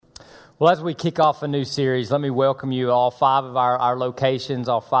Well, as we kick off a new series, let me welcome you all five of our locations,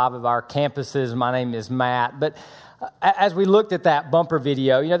 all five of our campuses. My name is Matt. But as we looked at that bumper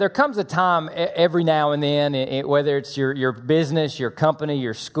video, there comes a time every now and then, whether it's your business, your company,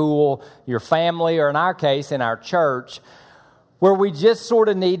 your school, your family, or in our case, in our church, where we just sort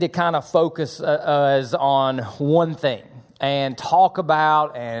of need to kind of focus us on one thing and talk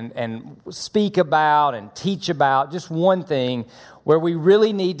about and speak about and teach about just one thing, where we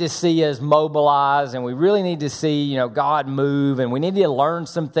really need to see us mobilize and we really need to see, God move, and we need to learn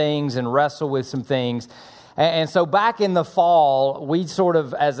some things and wrestle with some things. And so back in the fall, we sort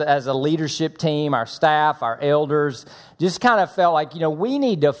of, as a leadership team, our staff, our elders, just kind of felt like, we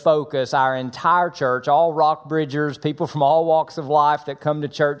need to focus our entire church, all Rockbridgers, people from all walks of life that come to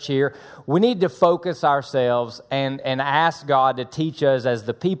church here. We need to focus ourselves and ask God to teach us as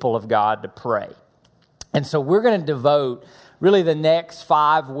the people of God to pray. And so we're going to devote really the next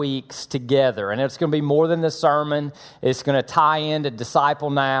 5 weeks together. And it's going to be more than the sermon. It's going to tie into Disciple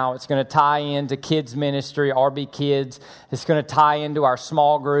Now. It's going to tie into kids ministry, RB Kids. It's going to tie into our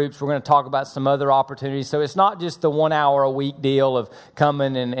small groups. We're going to talk about some other opportunities. So it's not just the 1 hour a week deal of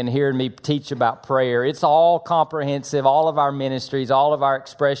coming and hearing me teach about prayer. It's all comprehensive, all of our ministries, all of our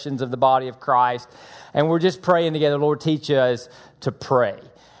expressions of the body of Christ. And we're just praying together, Lord, teach us to pray.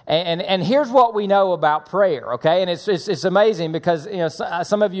 And here's what we know about prayer, okay? And it's amazing because,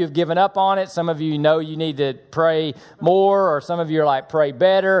 some of you have given up on it. Some of you know you need to pray more, or some of you are like, pray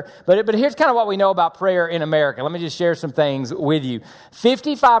better. But here's kind of what we know about prayer in America. Let me just share some things with you.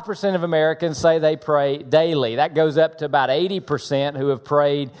 55% of Americans say they pray daily. That goes up to about 80% who have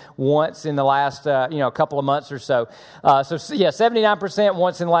prayed once in the last, couple of months or so. 79%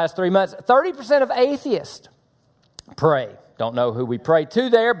 once in the last 3 months. 30% of atheists pray. Don't know who we pray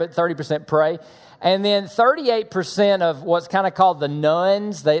to there, but 30% pray. And then 38% of what's kind of called the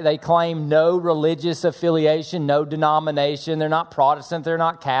nones, they claim no religious affiliation, no denomination. They're not Protestant, they're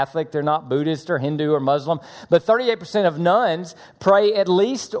not Catholic, they're not Buddhist or Hindu or Muslim. But 38% of nones pray at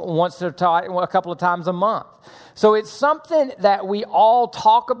least a couple of times a month. So it's something that we all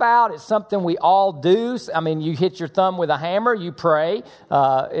talk about. It's something we all do. I mean, you hit your thumb with a hammer, you pray.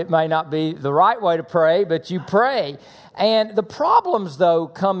 It may not be the right way to pray, but you pray. And the problems, though,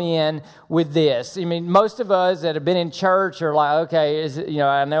 come in with this. I mean, most of us that have been in church are like, okay,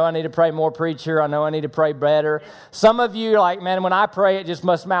 I know I need to pray more, preacher. I know I need to pray better. Some of you are like, man, when I pray, it just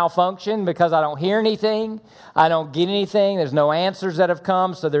must malfunction because I don't hear anything. I don't get anything. There's no answers that have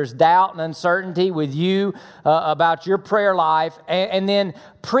come. So there's doubt and uncertainty with you about your prayer life. And then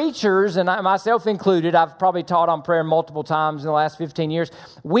preachers, and myself included, I've probably taught on prayer multiple times in the last 15 years.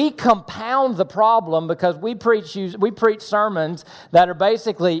 We compound the problem because we preach sermons that are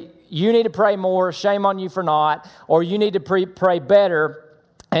basically, you need to pray more, shame on you for not, or you need to pray better,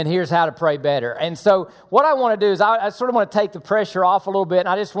 and here's how to pray better. And so what I want to do is I sort of want to take the pressure off a little bit, and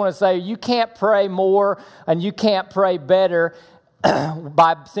I just want to say you can't pray more and you can't pray better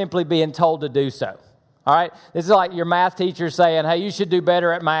by simply being told to do so. All right? This is like your math teacher saying, hey, you should do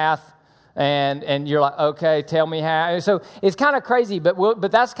better at math. And you're like, okay, tell me how. So it's kind of crazy,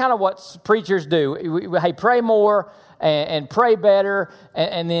 but that's kind of what preachers do. Hey, pray more and pray better,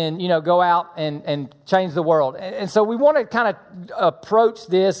 and then, go out and change the world. And so we want to kind of approach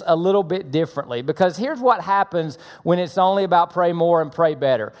this a little bit differently, because here's what happens when it's only about pray more and pray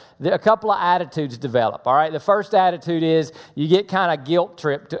better. A couple of attitudes develop, all right? The first attitude is you get kind of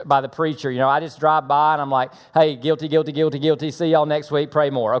guilt-tripped by the preacher. I just drive by and I'm like, hey, guilty, guilty, guilty, guilty. See y'all next week, pray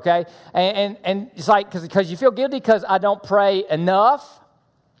more, okay? And it's like, because you feel guilty because I don't pray enough,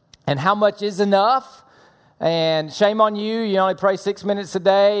 and how much is enough? And shame on you, you only pray 6 minutes a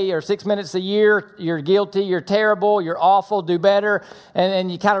day or 6 minutes a year. You're guilty, you're terrible, you're awful, do better,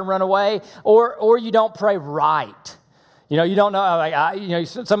 and you kind of run away. Or you don't pray right. You don't know.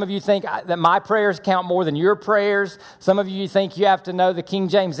 Some of you think that my prayers count more than your prayers. Some of you think you have to know the King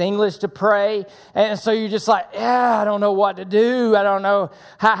James English to pray. And so you're just like, I don't know what to do. I don't know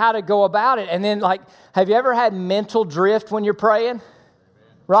how to go about it. And then, have you ever had mental drift when you're praying?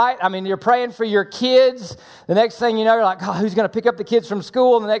 Right? I mean, you're praying for your kids. The next thing you know, you're like, who's going to pick up the kids from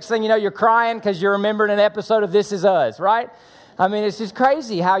school? And the next thing you know, you're crying because you're remembering an episode of This Is Us, right? I mean, it's just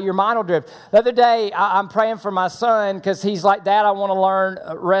crazy how your mind will drift. The other day, I'm praying for my son because he's like, Dad, I want to learn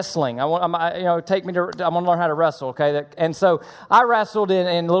wrestling. I want to learn how to wrestle, okay? And so I wrestled in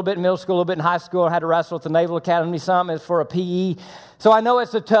a little bit in middle school, a little bit in high school. I had to wrestle at the Naval Academy for a PE So I know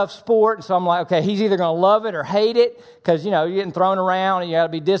it's a tough sport, and so I'm like, okay, he's either going to love it or hate it because, you're getting thrown around and you got to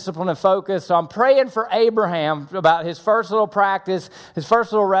be disciplined and focused. So I'm praying for Abraham about his first little practice, his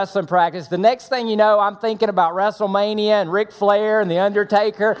first little wrestling practice. The next thing you know, I'm thinking about WrestleMania and Ric Flair and The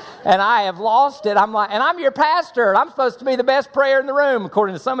Undertaker, and I have lost it. I'm like, and I'm your pastor, and I'm supposed to be the best prayer in the room.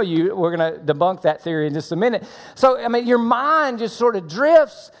 According to some of you, we're going to debunk that theory in just a minute. So, your mind just sort of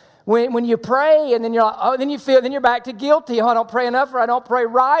drifts when you pray, and then you're like, then you're back to guilty. Oh, I don't pray enough, or I don't pray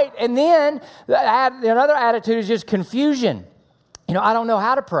right. And then another attitude is just confusion. I don't know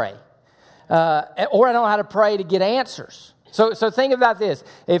how to pray, or I don't know how to pray to get answers. So think about this.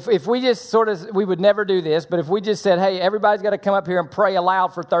 If we just we would never do this, but if we just said, hey, everybody's got to come up here and pray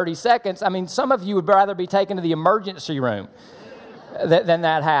aloud for 30 seconds, some of you would rather be taken to the emergency room than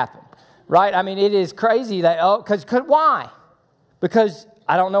that happen, right? It is crazy because why? Because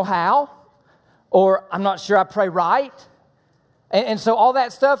I don't know how, or I'm not sure I pray right. And so all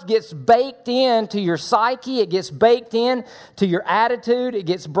that stuff gets baked into your psyche. It gets baked in to your attitude. It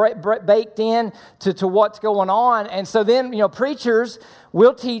gets baked in to what's going on. And so then, preachers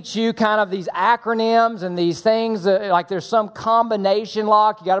will teach you kind of these acronyms and these things like there's some combination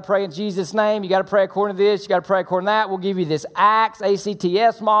lock. You got to pray in Jesus' name. You got to pray according to this. You got to pray according to that. We'll give you this ACTS,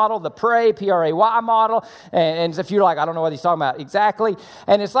 A-C-T-S model, the PRAY, P-R-A-Y model. And if you're like, I don't know what he's talking about exactly.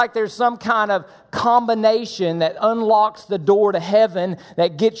 And it's like there's some kind of combination that unlocks the door to heaven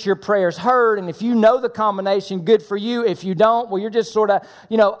that gets your prayers heard. And if you know the combination, good for you. If you don't, well, you're just sort of,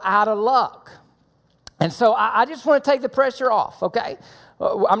 out of luck. And so I just want to take the pressure off, okay?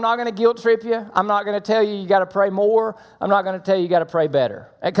 I'm not going to guilt trip you. I'm not going to tell you got to pray more. I'm not going to tell you got to pray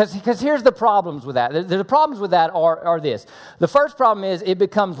better. Because here's the problems with that. The problems with that are this. The first problem is it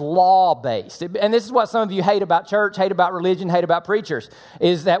becomes law-based. And this is what some of you hate about church, hate about religion, hate about preachers,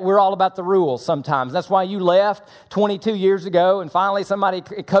 is that we're all about the rules sometimes. That's why you left 22 years ago and finally somebody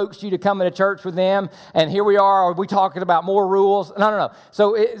coaxed you to come into church with them. And here we are we talking about more rules? No.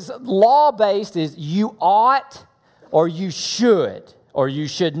 So law-based is you ought or you should. Or you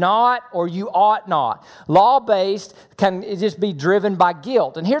should not, or you ought not. Law-based can just be driven by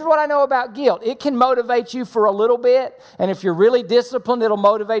guilt. And here's what I know about guilt. It can motivate you for a little bit, and if you're really disciplined, it'll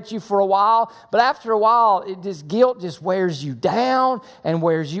motivate you for a while. But after a while, guilt just wears you down and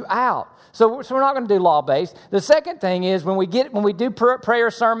wears you out. So we're not going to do law-based. The second thing is when we do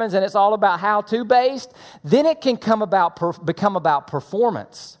prayer sermons and it's all about how-to based, then it can become about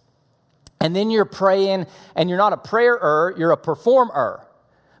performance. And then you're praying, and you're not a prayer-er, you're a performer.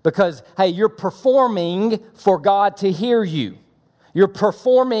 Because, hey, you're performing for God to hear you. You're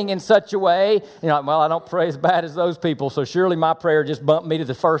performing in such a way, I don't pray as bad as those people, so surely my prayer just bumped me to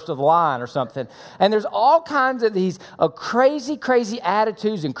the first of the line or something. And there's all kinds of these crazy, crazy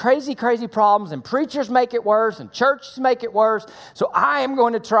attitudes and crazy, crazy problems, and preachers make it worse, and churches make it worse. So I am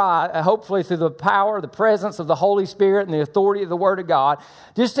going to try, hopefully through the power, the presence of the Holy Spirit and the authority of the Word of God,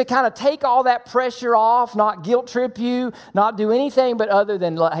 just to kind of take all that pressure off, not guilt trip you, not do anything but other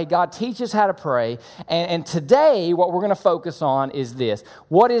than, hey, God, teach us how to pray. And today, what we're going to focus on is this.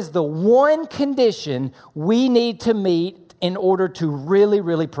 What is the one condition we need to meet in order to really,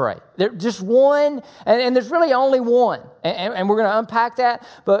 really pray? There's just one, and there's really only one. And we're going to unpack that,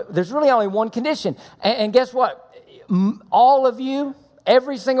 but there's really only one condition. And guess what? All of you,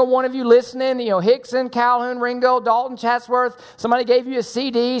 every single one of you listening, Hickson, Calhoun, Ringo, Dalton, Chatsworth, somebody gave you a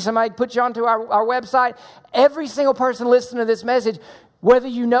CD, somebody put you onto our website. Every single person listening to this message, whether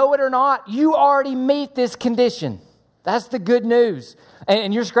you know it or not, you already meet this condition. That's the good news.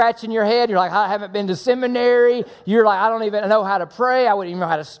 And you're scratching your head. You're like, I haven't been to seminary. You're like, I don't even know how to pray. I wouldn't even know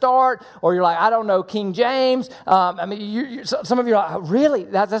how to start. Or you're like, I don't know King James. Some of you are like, really?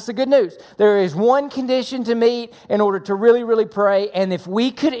 That's the good news. There is one condition to meet in order to really, really pray. And if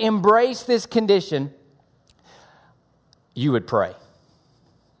we could embrace this condition, you would pray.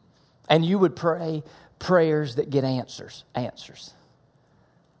 And you would pray prayers that get answers.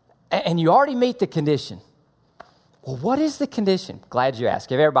 And you already meet the condition. Well, what is the condition? Glad you asked.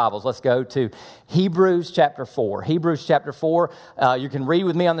 If you have your Bibles, let's go to Hebrews chapter 4. Hebrews chapter 4. You can read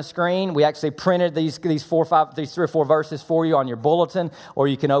with me on the screen. We actually printed these 3 or 4 verses for you on your bulletin, or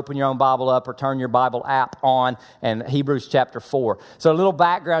you can open your own Bible up or turn your Bible app on, and Hebrews chapter 4. So a little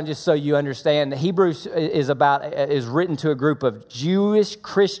background just so you understand. Hebrews is written to a group of Jewish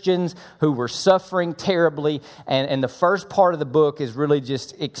Christians who were suffering terribly, and the first part of the book is really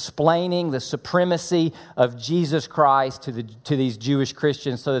just explaining the supremacy of Jesus Christ to these Jewish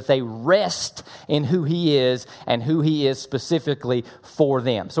Christians so that they rest in who he is and who he is specifically for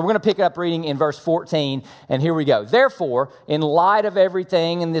them. So we're going to pick up reading in verse 14, and here we go. Therefore, in light of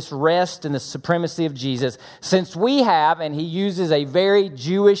everything and this rest and the supremacy of Jesus, since we have, and he uses a very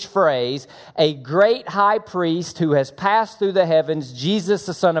Jewish phrase, a great high priest who has passed through the heavens, Jesus,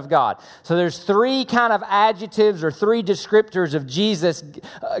 the Son of God. So there's three kind of adjectives or three descriptors of Jesus,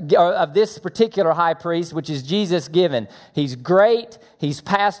 of this particular high priest, which is Jesus given. He's great. He's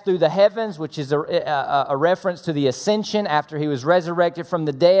passed through the heavens, which is a reference to the ascension after he was resurrected from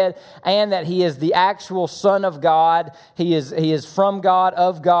the dead, and that he is the actual Son of God. He is from God,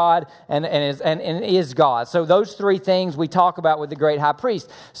 of God, and is God. So those three things we talk about with the great high priest.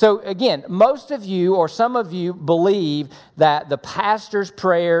 So again, most of you or some of you believe that the pastor's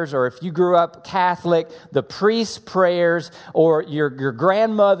prayers, or if you grew up Catholic, the priest's prayers, or your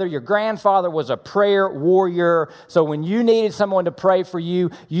grandmother, your grandfather was a prayer warrior. So when you needed someone to pray for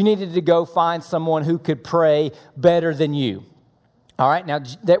you, you needed to go find someone who could pray better than you. All right, now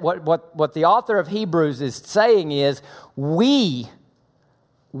what the author of Hebrews is saying is we,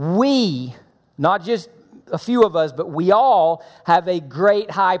 not just a few of us, but we all have a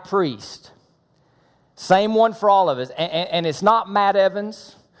great high priest. Same one for all of us. And it's not Matt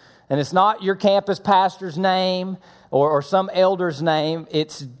Evans, and it's not your campus pastor's name or some elder's name.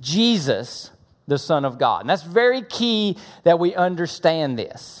 It's Jesus, the Son of God. And that's very key that we understand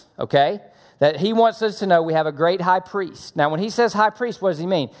this, okay? That he wants us to know we have a great high priest. Now, when he says high priest, what does he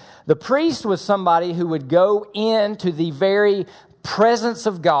mean? The priest was somebody who would go into the very presence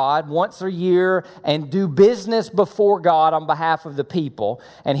of God once a year and do business before God on behalf of the people.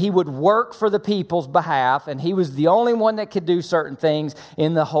 And he would work for the people's behalf. And he was the only one that could do certain things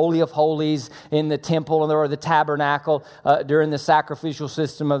in the Holy of Holies, in the temple or the tabernacle during the sacrificial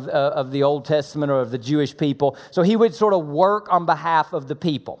system of the Old Testament or of the Jewish people. So he would sort of work on behalf of the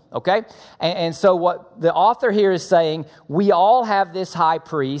people. Okay? And so what the author here is saying, we all have this high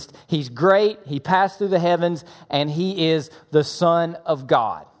priest. He's great. He passed through the heavens, and he is the Son of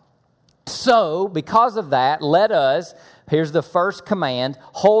God. So, because of that, let us, here's the first command,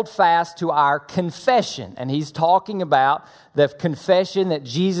 hold fast to our confession. And he's talking about the confession that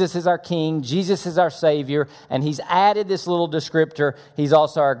Jesus is our King, Jesus is our Savior, and he's added this little descriptor, he's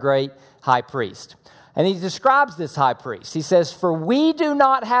also our great high priest. And he describes this high priest. He says, "For we do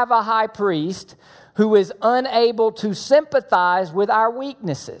not have a high priest who is unable to sympathize with our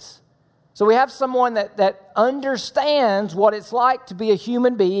weaknesses." So we have someone that understands what it's like to be a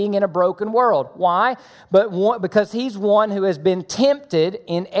human being in a broken world. Why? Because he's one who has been tempted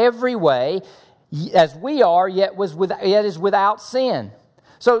in every way, as we are, yet is without sin.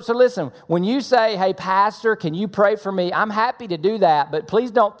 So listen, when you say, "Hey, Pastor, can you pray for me?" I'm happy to do that, but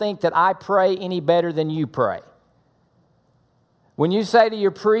please don't think that I pray any better than you pray. When you say to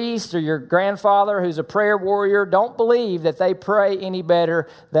your priest or your grandfather who's a prayer warrior, don't believe that they pray any better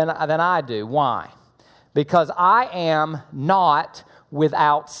than I do. Why? Because I am not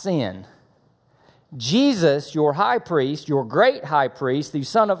without sin. Jesus, your high priest, your great high priest, the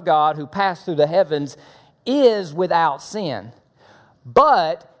Son of God who passed through the heavens, is without sin.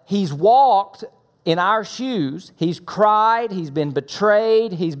 But he's walked in our shoes. He's cried, he's been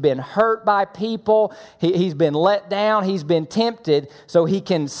betrayed, he's been hurt by people, he's been let down, he's been tempted, so he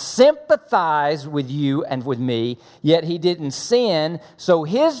can sympathize with you and with me, yet he didn't sin. So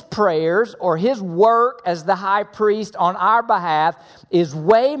his prayers or his work as the high priest on our behalf is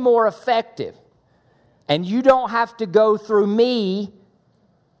way more effective. And you don't have to go through me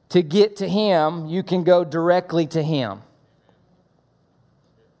to get to him. You can go directly to him.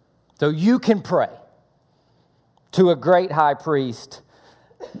 So you can pray to a great high priest,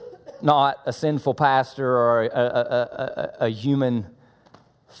 not a sinful pastor or a human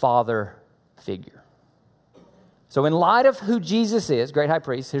father figure. So in light of who Jesus is, great high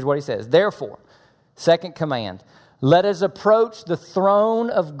priest, here's what he says. Therefore, second command, let us approach the throne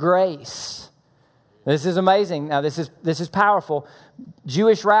of grace. This is amazing. Now, this is powerful.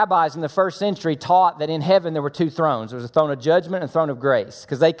 Jewish rabbis in the first century taught that in heaven there were two thrones. There was a throne of judgment and a throne of grace,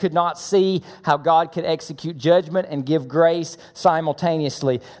 because they could not see how God could execute judgment and give grace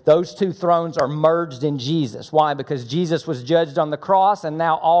simultaneously. Those two thrones are merged in Jesus. Why? Because Jesus was judged on the cross, and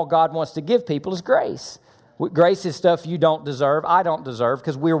now all God wants to give people is grace. Grace is stuff you don't deserve, I don't deserve,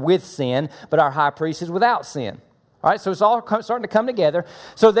 because we're with sin, but our high priest is without sin. All right, so it's all starting to come together.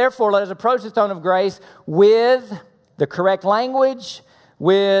 So therefore, let us approach the throne of grace with the correct language,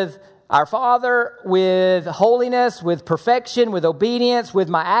 with our Father, with holiness, with perfection, with obedience, with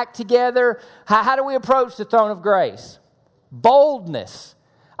my act together. How do we approach the throne of grace? Boldness.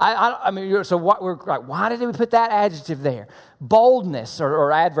 I mean, so what, we're like, why did we put that adjective there? Boldness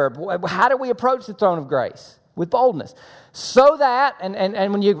or adverb. How do we approach the throne of grace? With boldness. So that,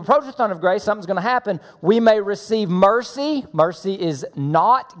 and when you approach the throne of grace, something's going to happen. We may receive mercy. Mercy is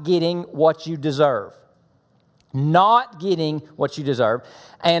not getting what you deserve. Not getting what you deserve.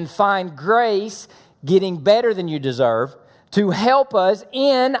 And find grace, getting better than you deserve, to help us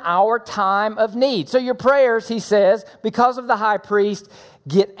in our time of need. So your prayers, he says, because of the high priest,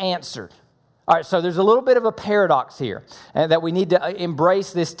 get answered. All right, so there's a little bit of a paradox here, that we need to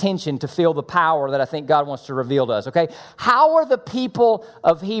embrace this tension to feel the power that I think God wants to reveal to us, okay? How are the people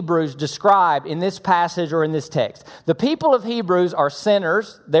of Hebrews described in this passage or in this text? The people of Hebrews are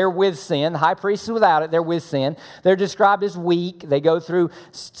sinners. They're with sin. The high priest is without it. They're with sin. They're described as weak. They go through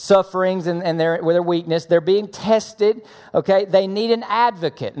sufferings and with their weakness. They're being tested, okay? They need an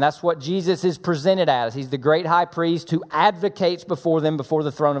advocate, and that's what Jesus is presented as. He's the great high priest who advocates before them, before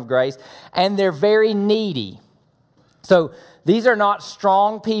the throne of grace, and they're very needy. So these are not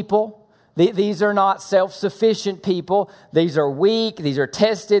strong people. These are not self-sufficient people. These are weak. These are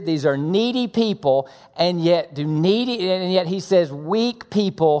tested. These are needy people. And yet he says weak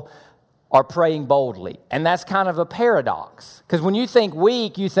people are praying boldly. And that's kind of a paradox. Because when you think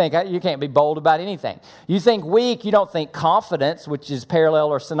weak, you think you can't be bold about anything. You think weak, you don't think confidence, which is parallel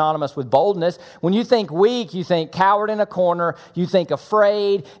or synonymous with boldness. When you think weak, you think coward in a corner. You think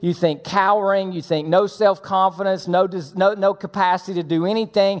afraid. You think cowering. You think no self-confidence, no capacity to do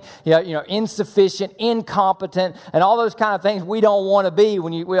anything. Insufficient, incompetent, and all those kind of things we don't want to be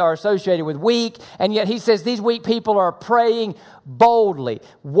when we are associated with weak. And yet he says these weak people are praying boldly.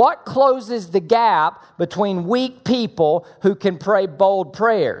 What closes the gap between weak people who can pray bold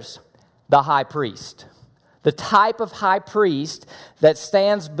prayers? The high priest. The type of high priest that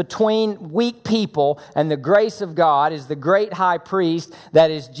stands between weak people and the grace of God is the great high priest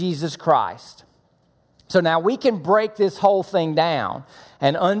that is Jesus Christ. So now we can break this whole thing down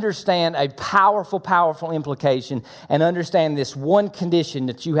and understand a powerful, powerful implication and understand this one condition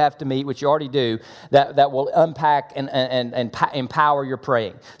that you have to meet, which you already do, that will unpack and empower your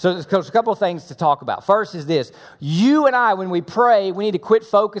praying. So there's a couple of things to talk about. First is this. You and I, when we pray, we need to quit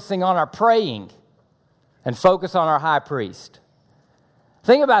focusing on our praying and focus on our high priest.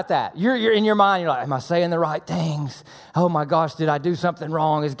 Think about that. You're in your mind, you're like, am I saying the right things? Oh my gosh, did I do something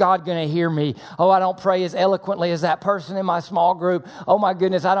wrong? Is God going to hear me? Oh, I don't pray as eloquently as that person in my small group. Oh my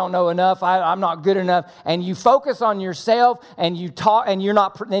goodness, I don't know enough. I'm not good enough. And you focus on yourself and you talk, and you're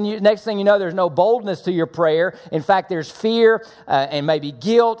not, next thing you know, there's no boldness to your prayer. In fact, there's fear and maybe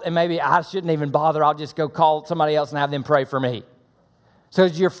guilt and maybe I shouldn't even bother. I'll just go call somebody else and have them pray for me. So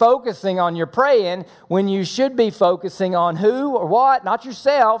you're focusing on your praying when you should be focusing on who or what, not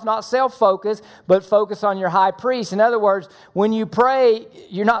yourself, not self-focus, but focus on your high priest. In other words, when you pray,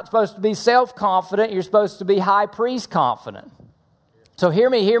 you're not supposed to be self-confident, you're supposed to be high priest confident. So hear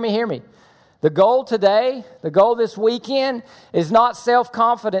me. The goal today, the goal this weekend is not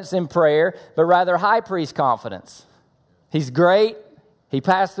self-confidence in prayer, but rather high priest confidence. He's great, he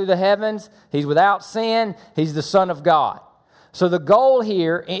passed through the heavens, he's without sin, he's the Son of God. So the goal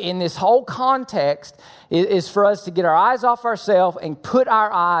here in this whole context is for us to get our eyes off ourselves and put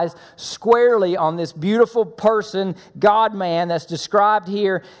our eyes squarely on this beautiful person, God-man, that's described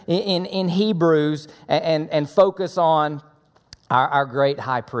here in Hebrews and focus on our great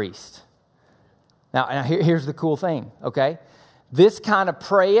high priest. Now here's the cool thing, okay? This kind of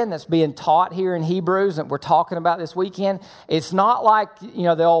praying that's being taught here in Hebrews that we're talking about this weekend, it's not like,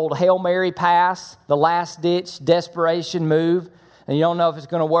 the old Hail Mary pass, the last-ditch desperation move, and you don't know if it's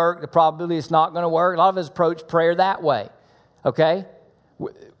going to work. The probability it's not going to work. A lot of us approach prayer that way, okay?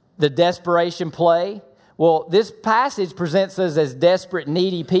 The desperation play. Well, this passage presents us as desperate,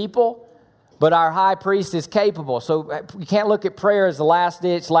 needy people, but our high priest is capable. So you can't look at prayer as the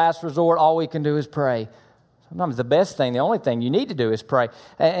last-ditch, last resort. All we can do is pray. Sometimes the best thing, the only thing you need to do is pray.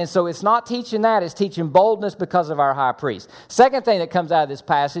 And so it's not teaching that, it's teaching boldness because of our high priest. Second thing that comes out of this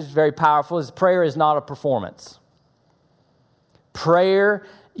passage, very powerful, is prayer is not a performance. Prayer,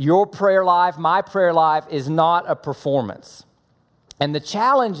 your prayer life, my prayer life is not a performance. And the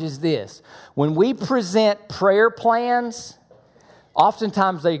challenge is this. When we present prayer plans,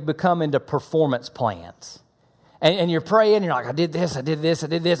 oftentimes they become into performance plans. And you're praying, you're like, I did this.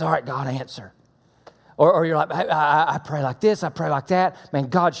 All right, God, answer. Or you're like, I pray like this, I pray like that. Man,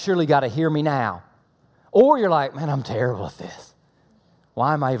 God surely got to hear me now. Or you're like, man, I'm terrible at this.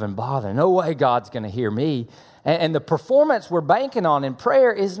 Why am I even bothering? No way God's going to hear me. And the performance we're banking on in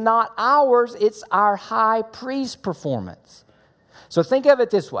prayer is not ours, it's our high priest performance. So think of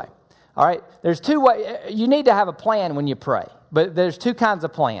it this way. All right, there's two ways. You need to have a plan when you pray. But there's two kinds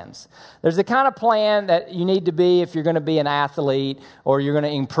of plans. There's the kind of plan that you need to be if you're going to be an athlete or you're going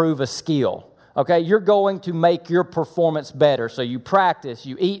to improve a skill. Okay, you're going to make your performance better. So you practice,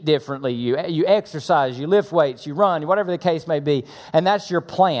 you eat differently, you exercise, you lift weights, you run, whatever the case may be. And that's your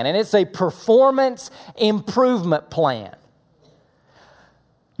plan. And it's a performance improvement plan.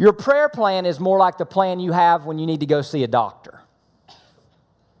 Your prayer plan is more like the plan you have when you need to go see a doctor.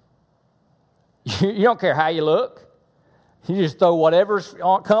 You don't care how you look. You just throw whatever's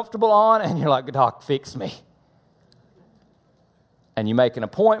comfortable on and you're like, Doc, fix me. And you make an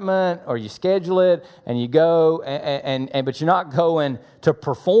appointment or you schedule it and you go, but you're not going to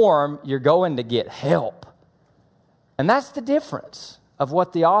perform, you're going to get help. And that's the difference of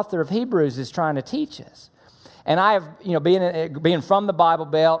what the author of Hebrews is trying to teach us. And I have, being from the Bible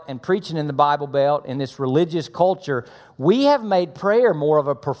Belt and preaching in the Bible Belt in this religious culture, we have made prayer more of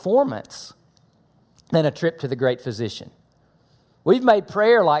a performance than a trip to the great physician. We've made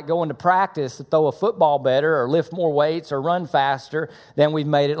prayer like going to practice to throw a football better or lift more weights or run faster than we've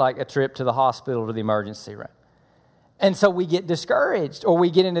made it like a trip to the hospital or the emergency room. And so we get discouraged or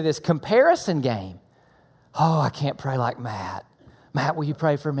we get into this comparison game. Oh, I can't pray like Matt. Matt, will you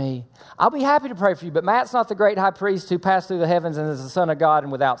pray for me? I'll be happy to pray for you, but Matt's not the great high priest who passed through the heavens and is the Son of God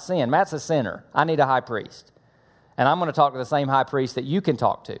and without sin. Matt's a sinner. I need a high priest. And I'm going to talk to the same high priest that you can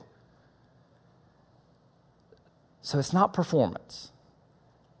talk to. So it's not performance.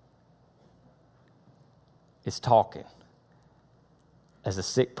 It's talking as a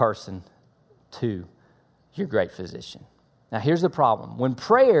sick person to your great physician. Now, here's the problem. When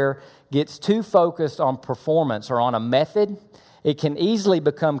prayer gets too focused on performance or on a method, it can easily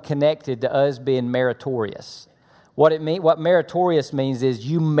become connected to us being meritorious. What meritorious means is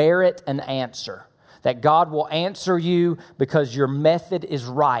you merit an answer. That God will answer you because your method is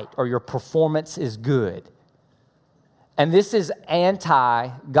right or your performance is good. And this is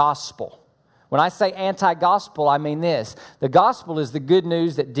anti-gospel. When I say anti-gospel, I mean this. The gospel is the good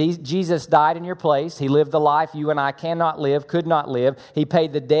news that Jesus died in your place. He lived the life you and I cannot live, could not live. He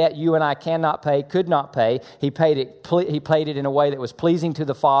paid the debt you and I cannot pay, could not pay. He paid it in a way that was pleasing to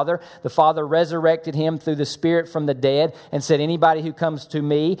the Father. The Father resurrected him through the Spirit from the dead and said, anybody who comes to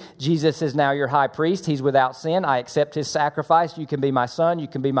me, Jesus is now your high priest. He's without sin. I accept his sacrifice. You can be my son. You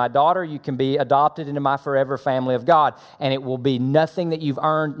can be my daughter. You can be adopted into my forever family of God. And it will be nothing that you've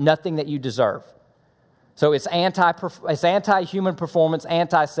earned, nothing that you deserve. So it's anti-human performance,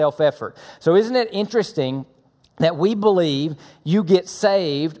 anti-self-effort. So isn't it interesting that we believe you get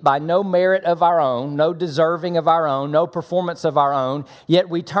saved by no merit of our own, no deserving of our own, no performance of our own, yet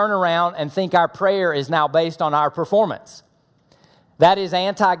we turn around and think our prayer is now based on our performance. That is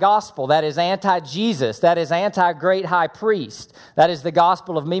anti-gospel. That is anti-Jesus. That is anti-great high priest. That is the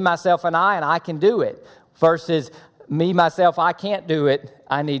gospel of me, myself, and I can do it. Versus me, myself, I can't do it.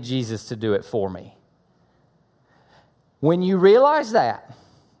 I need Jesus to do it for me. When you realize that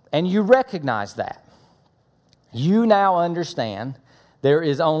and you recognize that, you now understand there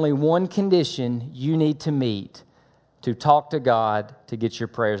is only one condition you need to meet to talk to God to get your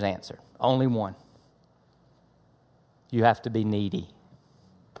prayers answered. Only one. You have to be needy.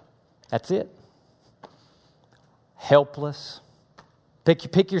 That's it. Helpless.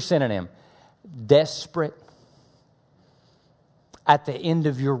 Pick your synonym. Desperate. At the end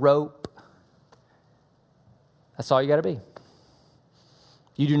of your rope. That's all you got to be.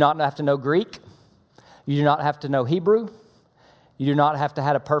 You do not have to know Greek. You do not have to know Hebrew. You do not have to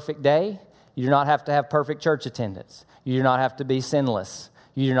have a perfect day. You do not have to have perfect church attendance. You do not have to be sinless.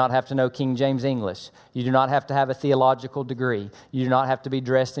 You do not have to know King James English. You do not have to have a theological degree. You do not have to be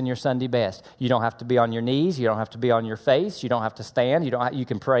dressed in your Sunday best. You don't have to be on your knees. You don't have to be on your face. You don't have to stand. You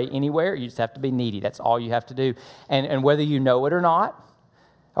can pray anywhere. You just have to be needy. That's all you have to do. And whether you know it or not,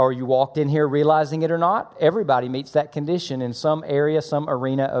 or you walked in here realizing it or not, everybody meets that condition in some area, some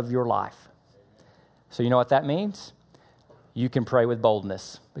arena of your life. So you know what that means? You can pray with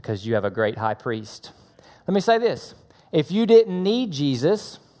boldness because you have a great high priest. Let me say this. If you didn't need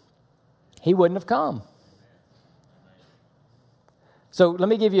Jesus, he wouldn't have come. So let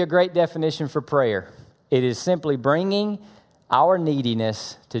me give you a great definition for prayer. It is simply bringing our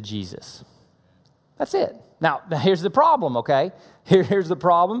neediness to Jesus. That's it. Now, here's the problem, okay? Here's the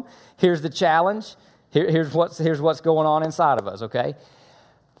problem. Here's the challenge. Here's what's going on inside of us, okay?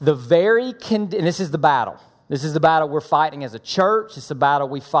 And this is the battle. This is the battle we're fighting as a church. It's the battle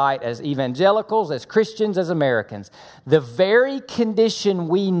we fight as evangelicals, as Christians, as Americans. The very condition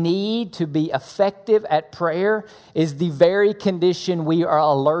we need to be effective at prayer is the very condition we are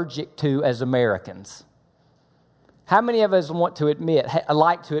allergic to as Americans. How many of us like to admit,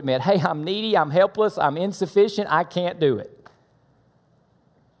 hey, I'm needy, I'm helpless, I'm insufficient, I can't do it.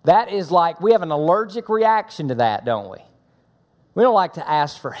 That is like, we have an allergic reaction to that, don't we? We don't like to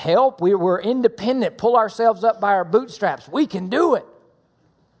ask for help. We're independent, pull ourselves up by our bootstraps. We can do it.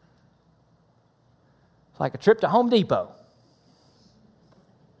 It's like a trip to Home Depot.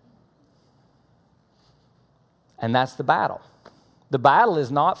 And that's the battle. The battle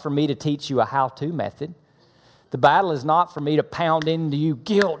is not for me to teach you a how-to method. The battle is not for me to pound into you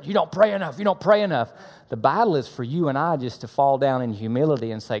guilt. You don't pray enough. You don't pray enough. The battle is for you and I just to fall down in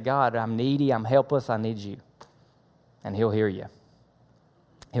humility and say, God, I'm needy. I'm helpless. I need you. And He'll hear you.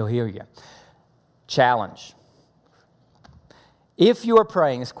 He'll hear you. Challenge. If you are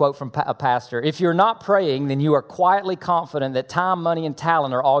praying, this quote from a pastor, if you're not praying, then you are quietly confident that time, money, and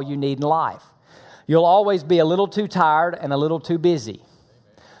talent are all you need in life. You'll always be a little too tired and a little too busy.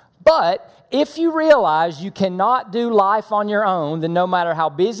 But if you realize you cannot do life on your own, then no matter how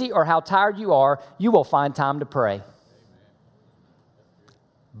busy or how tired you are, you will find time to pray.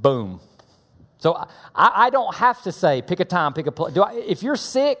 Boom. So I don't have to say, pick a time, pick a place. If you're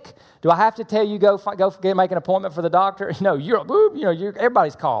sick, do I have to tell you go make an appointment for the doctor? No,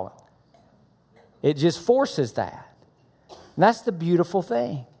 everybody's calling. It just forces that. And that's the beautiful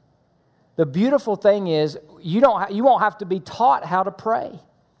thing. The beautiful thing is you won't have to be taught how to pray.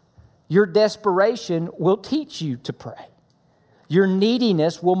 Your desperation will teach you to pray. Your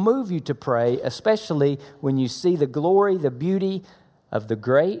neediness will move you to pray, especially when you see the glory, the beauty of the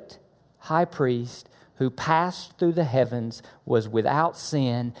great high priest who passed through the heavens, was without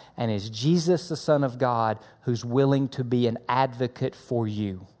sin, and is Jesus, the Son of God, who's willing to be an advocate for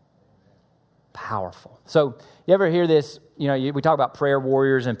you. Powerful. So, you ever hear this? We talk about prayer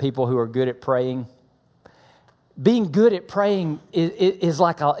warriors and people who are good at praying. Being good at praying is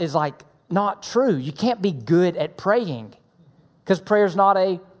like not true. You can't be good at praying because prayer is not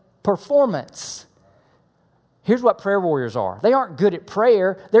a performance. Here's what prayer warriors are. They aren't good at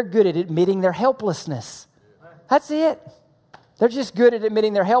prayer. They're good at admitting their helplessness. That's it. They're just good at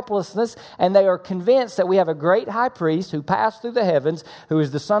admitting their helplessness, and they are convinced that we have a great high priest who passed through the heavens, who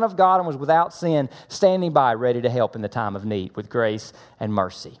is the Son of God and was without sin, standing by ready to help in the time of need with grace and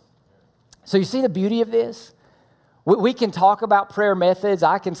mercy. So you see the beauty of this? We can talk about prayer methods.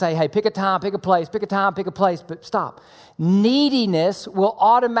 I can say, hey, pick a time, pick a place, pick a time, pick a place, but stop. Neediness will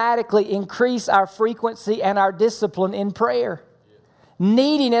automatically increase our frequency and our discipline in prayer.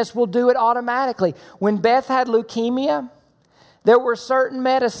 Neediness will do it automatically. When Beth had leukemia, there were certain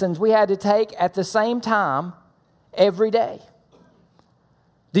medicines we had to take at the same time every day.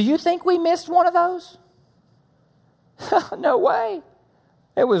 Do you think we missed one of those? No way.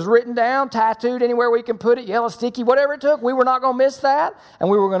 It was written down, tattooed anywhere we can put it, yellow sticky, whatever it took. We were not going to miss that. And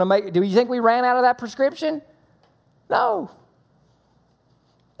we were going to make it. Do you think we ran out of that prescription? No.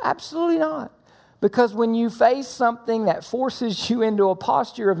 Absolutely not. Because when you face something that forces you into a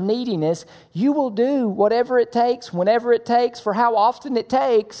posture of neediness, you will do whatever it takes, whenever it takes, for how often it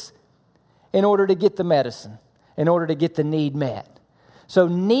takes, in order to get the medicine, in order to get the need met. So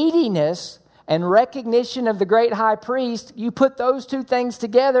neediness and recognition of the great high priest, you put those two things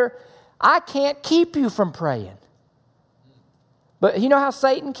together, I can't keep you from praying. But you know how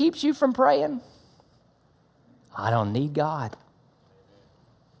Satan keeps you from praying? I don't need God.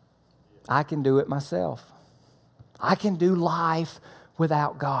 I can do it myself. I can do life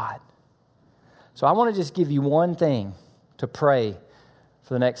without God. So I want to just give you one thing to pray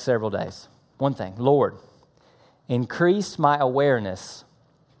for the next several days. One thing. Lord, increase my awareness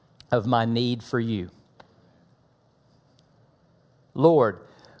of my need for you. Lord,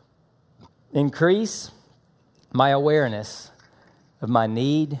 increase my awareness of my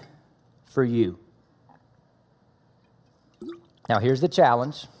need for you. Now, here's the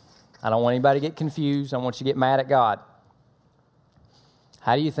challenge. I don't want anybody to get confused. I don't want you to get mad at God.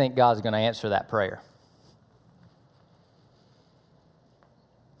 How do you think God's going to answer that prayer?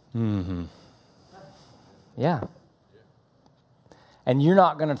 Yeah. And you're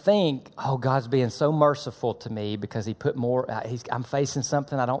not going to think, oh, God's being so merciful to me because He put more, I'm facing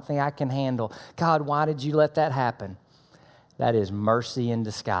something I don't think I can handle. God, why did you let that happen? That is mercy in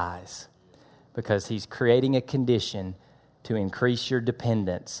disguise, because He's creating a condition to increase your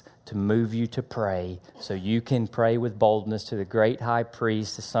dependence, to move you to pray, so you can pray with boldness to the great high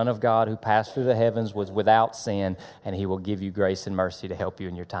priest, the Son of God who passed through the heavens, was without sin, and He will give you grace and mercy to help you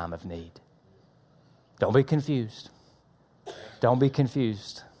in your time of need. Don't be confused. Don't be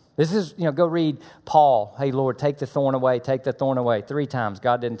confused. This is, go read Paul. Hey, Lord, take the thorn away, take the thorn away. 3 times.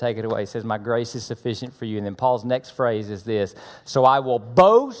 God didn't take it away. He says, my grace is sufficient for you. And then Paul's next phrase is this: so I will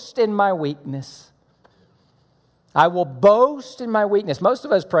boast in my weakness. I will boast in my weakness. Most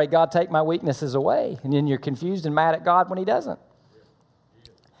of us pray, God, take my weaknesses away. And then you're confused and mad at God when He doesn't.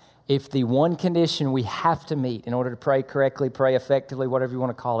 if the one condition we have to meet in order to pray correctly, pray effectively, whatever you want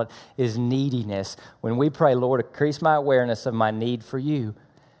to call it, is neediness, when we pray, Lord, increase my awareness of my need for you,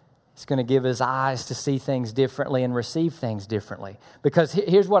 it's going to give us eyes to see things differently and receive things differently. Because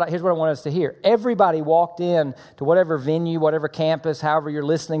here's what I want us to hear. Everybody walked in to whatever venue, whatever campus, however you're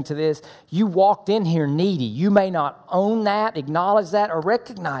listening to this, you walked in here needy. You may not own that, acknowledge that, or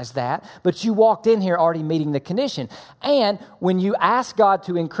recognize that, but you walked in here already meeting the condition. And when you ask God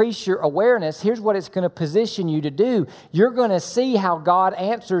to increase your awareness, here's what it's going to position you to do. You're going to see how God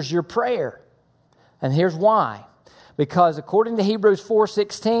answers your prayer. And here's why. Because according to Hebrews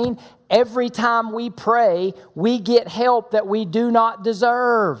 4:16, every time we pray, we get help that we do not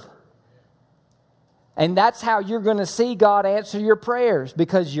deserve. And that's how you're going to see God answer your prayers,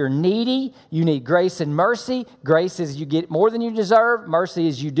 because you're needy, you need grace and mercy. Grace is you get more than you deserve. Mercy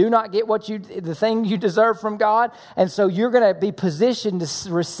is you do not get the thing you deserve from God. And so you're going to be positioned to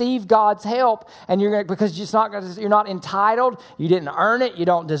receive God's help, and because you're not entitled, you didn't earn it, you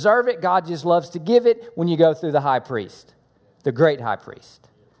don't deserve it. God just loves to give it when you go through the high priest, the great high priest.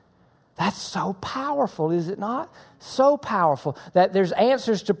 That's so powerful, is it not? So powerful that there's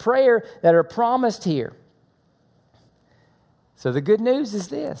answers to prayer that are promised here. So the good news is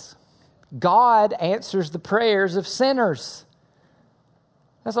this. God answers the prayers of sinners.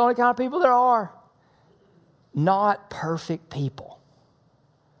 That's the only kind of people there are. Not perfect people.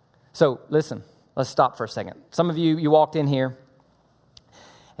 So listen, let's stop for a second. Some of you walked in here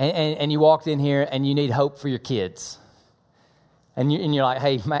and you walked in here and you need hope for your kids. And you're like,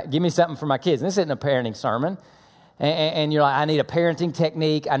 hey, Matt, give me something for my kids. And this isn't a parenting sermon. And you're like, I need a parenting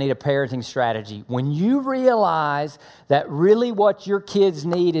technique. I need a parenting strategy. When you realize that really what your kids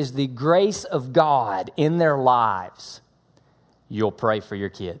need is the grace of God in their lives, you'll pray for your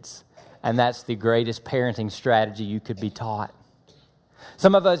kids. And that's the greatest parenting strategy you could be taught.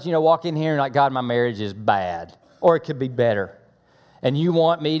 Some of us, walk in here and like, God, my marriage is bad. Or it could be better. And you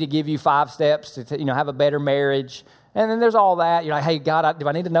want me to give you 5 steps to have a better marriage. And then there's all that. You're like, hey, God, do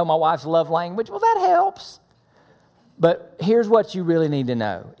I need to know my wife's love language? Well, that helps. But here's what you really need to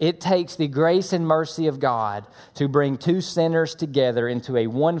know. It takes the grace and mercy of God to bring 2 sinners together into a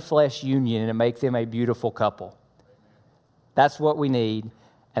one flesh union and to make them a beautiful couple. That's what we need.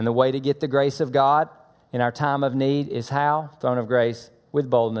 And the way to get the grace of God in our time of need is how? Throne of grace with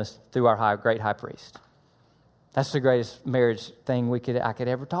boldness through our great high priest. That's the greatest marriage thing I could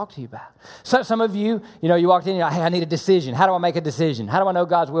ever talk to you about. So some of you, you walked in and you're like, hey, I need a decision. How do I make a decision? How do I know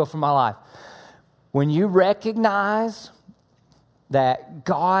God's will for my life? When you recognize that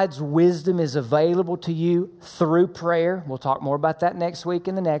God's wisdom is available to you through prayer, we'll talk more about that next week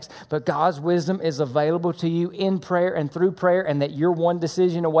and the next, but God's wisdom is available to you in prayer and through prayer, and that you're one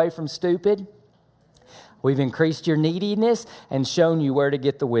decision away from stupid, we've increased your neediness and shown you where to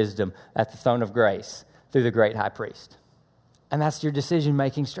get the wisdom at the throne of grace through the great high priest. And that's your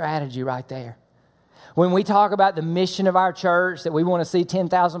decision-making strategy right there. When we talk about the mission of our church, that we want to see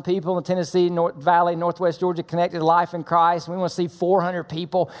 10,000 people in Tennessee, North Valley, Northwest Georgia connected to life in Christ, we want to see 400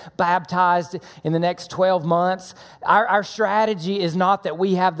 people baptized in the next 12 months. Our strategy is not that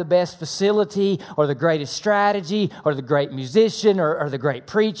we have the best facility or the greatest strategy or the great musician or the great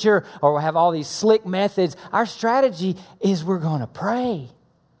preacher or we have all these slick methods. Our strategy is we're going to pray,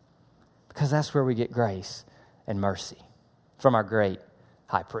 because that's where we get grace and mercy from our great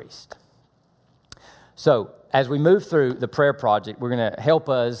high priest. So as we move through the prayer project, we're going to help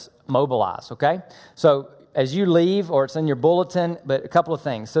us mobilize, okay? So as you leave, or it's in your bulletin, but a couple of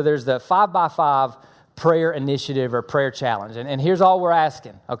things. So there's the 5x5 prayer initiative or prayer challenge. And here's all we're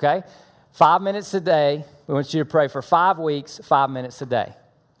asking, okay? 5 minutes a day. We want you to pray for 5 weeks, 5 minutes a day.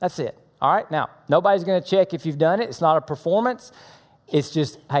 That's it, all right? Now, nobody's going to check if you've done it. It's not a performance. It's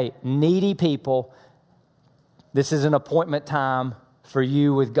just, hey, needy people, this is an appointment time for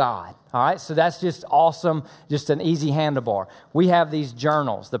you with God. All right, so that's just awesome, just an easy handlebar. We have these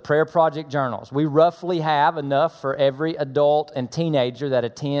journals, the Prayer Project journals. We roughly have enough for every adult and teenager that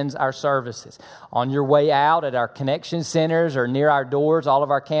attends our services. On your way out at our connection centers or near our doors, all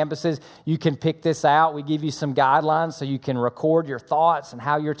of our campuses, you can pick this out. We give you some guidelines so you can record your thoughts and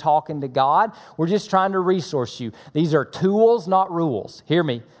how you're talking to God. We're just trying to resource you. These are tools, not rules. Hear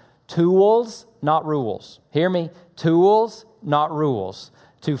me. Tools, not rules. Hear me. Tools, not rules,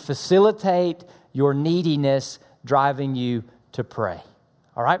 to facilitate your neediness driving you to pray.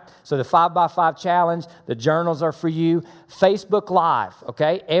 All right? So the 5x5 challenge, the journals are for you. Facebook Live,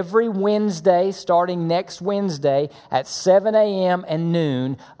 okay? Every Wednesday, starting next Wednesday at 7 a.m. and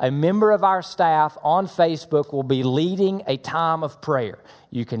noon, a member of our staff on Facebook will be leading a time of prayer.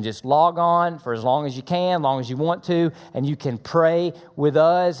 You can just log on for as long as you can, as long as you want to, and you can pray with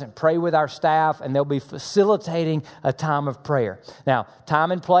us and pray with our staff, and they'll be facilitating a time of prayer. Now,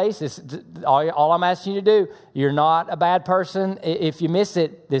 time and place, is all I'm asking you to do. You're not a bad person. If you miss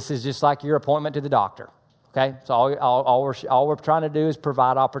it, this is just like your appointment to the doctor. Okay, so all we're trying to do is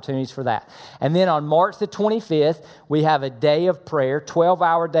provide opportunities for that. And then on March the 25th, we have a day of prayer,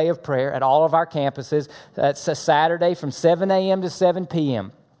 12-hour day of prayer at all of our campuses. That's a Saturday from 7 a.m. to 7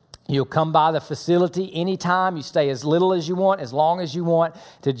 p.m. You'll come by the facility anytime. You stay as little as you want, as long as you want,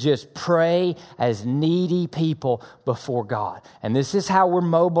 to just pray as needy people before God. And this is how we're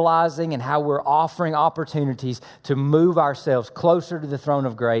mobilizing and how we're offering opportunities to move ourselves closer to the throne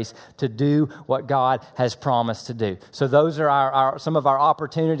of grace to do what God has promised to do. So those are some of our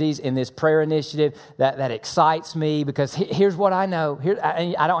opportunities in this prayer initiative that excites me, because here's what I know.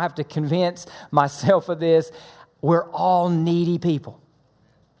 I don't have to convince myself of this. We're all needy people.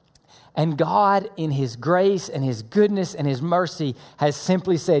 And God, in His grace and His goodness and His mercy, has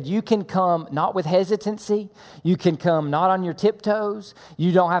simply said, you can come not with hesitancy. You can come not on your tiptoes.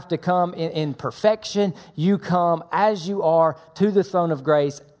 You don't have to come in perfection. You come as you are to the throne of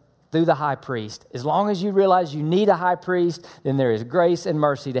grace through the high priest. As long as you realize you need a high priest, then there is grace and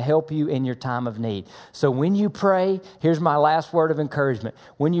mercy to help you in your time of need. So when you pray, here's my last word of encouragement.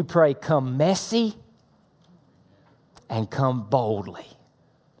 When you pray, come messy and come boldly.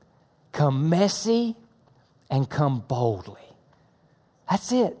 Come messy and come boldly.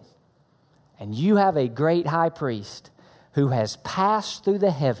 That's it. And you have a great high priest who has passed through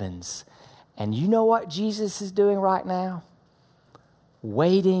the heavens. And you know what Jesus is doing right now?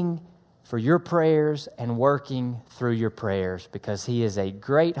 Waiting for your prayers and working through your prayers, because He is a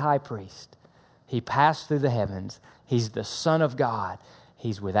great high priest. He passed through the heavens. He's the Son of God.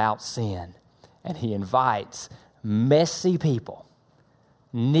 He's without sin. And He invites messy people,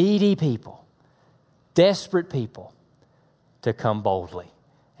 needy people, desperate people to come boldly.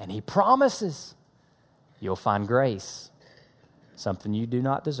 And He promises you'll find grace, something you do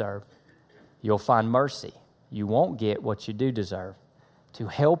not deserve. You'll find mercy. You won't get what you do deserve, to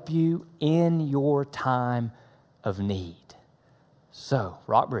help you in your time of need. So,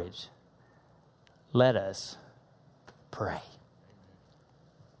 Rockbridge, let us pray.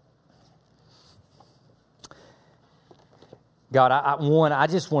 God, I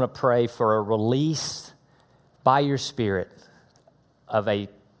just want to pray for a release by your Spirit of a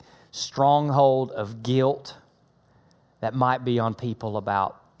stronghold of guilt that might be on people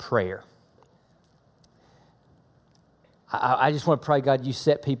about prayer. I just want to pray, God, you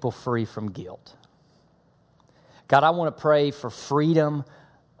set people free from guilt. God, I want to pray for freedom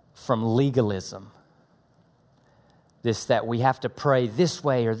from legalism. That we have to pray this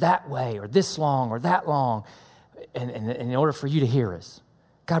way or this long or that long. And in order for you to hear us.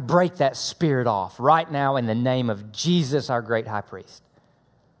 God, break that spirit off right now in the name of Jesus, our great high priest.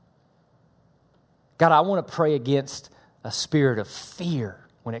 God, I want to pray against a spirit of fear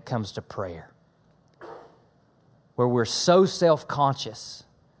when it comes to prayer, where we're so self-conscious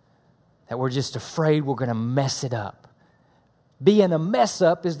that we're just afraid we're going to mess it up. Being a mess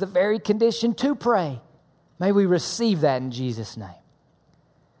up is the very condition to pray. May we receive that in Jesus' name.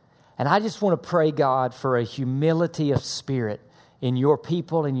 And I just want to pray, God, for a humility of spirit in your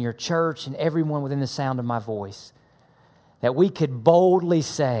people, in your church, and everyone within the sound of my voice, that we could boldly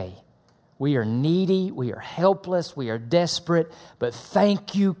say, we are needy, we are helpless, we are desperate, but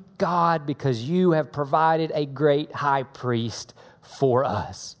thank you, God, because you have provided a great high priest for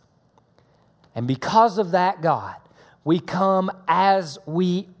us. And because of that, God, we come as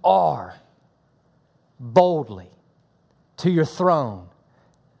we are, boldly to your throne,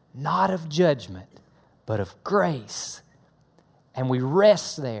 not of judgment, but of grace. And we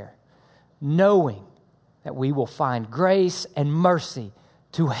rest there, knowing that we will find grace and mercy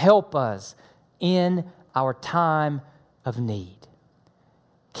to help us in our time of need.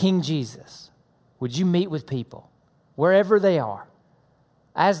 King Jesus, would you meet with people wherever they are,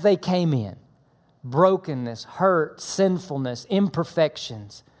 as they came in, brokenness, hurt, sinfulness,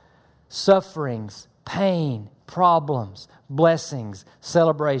 imperfections, sufferings, pain, problems, blessings,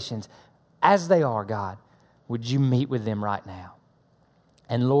 celebrations, as they are, God, would you meet with them right now?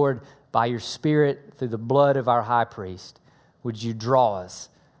 And Lord, by your Spirit, through the blood of our high priest, would you draw us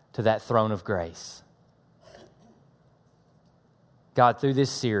to that throne of grace? God, through this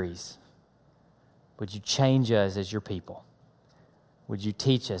series, would you change us as your people? Would you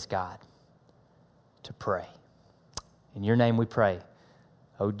teach us, God, to pray? In your name we pray,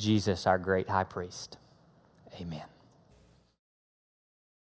 O Jesus, our great high priest. Amen.